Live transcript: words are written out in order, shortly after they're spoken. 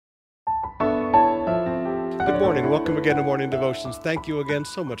Good morning. Welcome again to Morning Devotions. Thank you again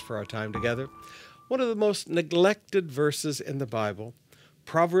so much for our time together. One of the most neglected verses in the Bible,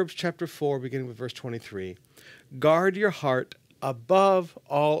 Proverbs chapter 4, beginning with verse 23. Guard your heart above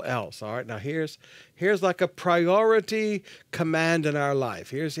all else. All right, now here's like a priority command in our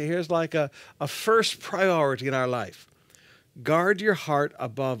life. Here's like a first priority in our life. Guard your heart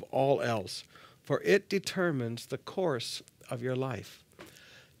above all else, for it determines the course of your life.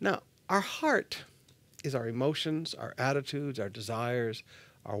 Now, our heart is our emotions, our attitudes, our desires,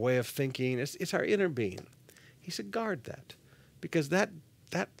 our way of thinking. It's our inner being. He said, guard that, because that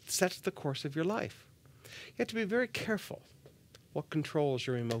sets the course of your life. You have to be very careful what controls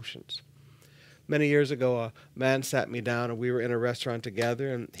your emotions. Many years ago, a man sat me down, and we were in a restaurant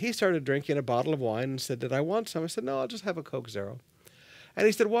together, and he started drinking a bottle of wine and said, did I want some? I said, no, I'll just have a Coke Zero. And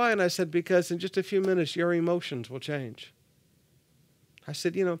he said, why? And I said, because in just a few minutes, your emotions will change. I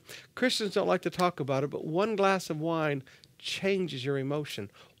said, Christians don't like to talk about it, but one glass of wine changes your emotion.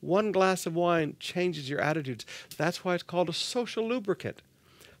 One glass of wine changes your attitudes. That's why it's called a social lubricant.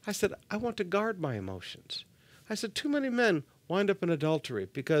 I said, I want to guard my emotions. I said, too many men wind up in adultery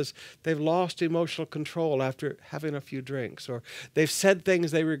because they've lost emotional control after having a few drinks, or they've said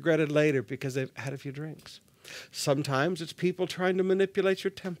things they regretted later because they've had a few drinks. Sometimes it's people trying to manipulate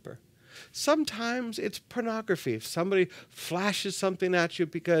your temper. Sometimes it's pornography. If somebody flashes something at you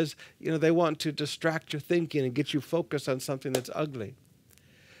because they want to distract your thinking and get you focused on something that's ugly.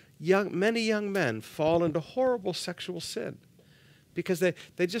 Many young men fall into horrible sexual sin because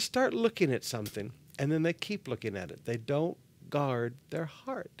they just start looking at something and then they keep looking at it. They don't guard their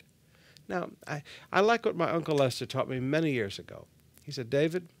heart. Now, I like what my Uncle Lester taught me many years ago. He said,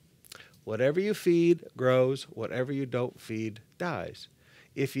 David, whatever you feed grows, whatever you don't feed dies.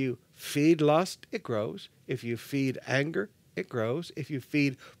 If you feed lust, it grows. If you feed anger, it grows. If you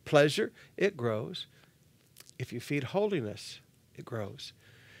feed pleasure, it grows. If you feed holiness, it grows.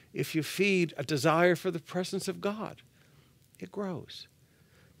 If you feed a desire for the presence of God, it grows.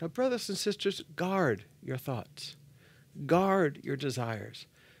 Now, brothers and sisters, guard your thoughts. Guard your desires.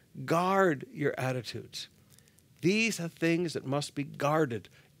 Guard your attitudes. These are things that must be guarded,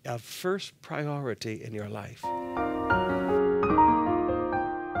 a first priority in your life.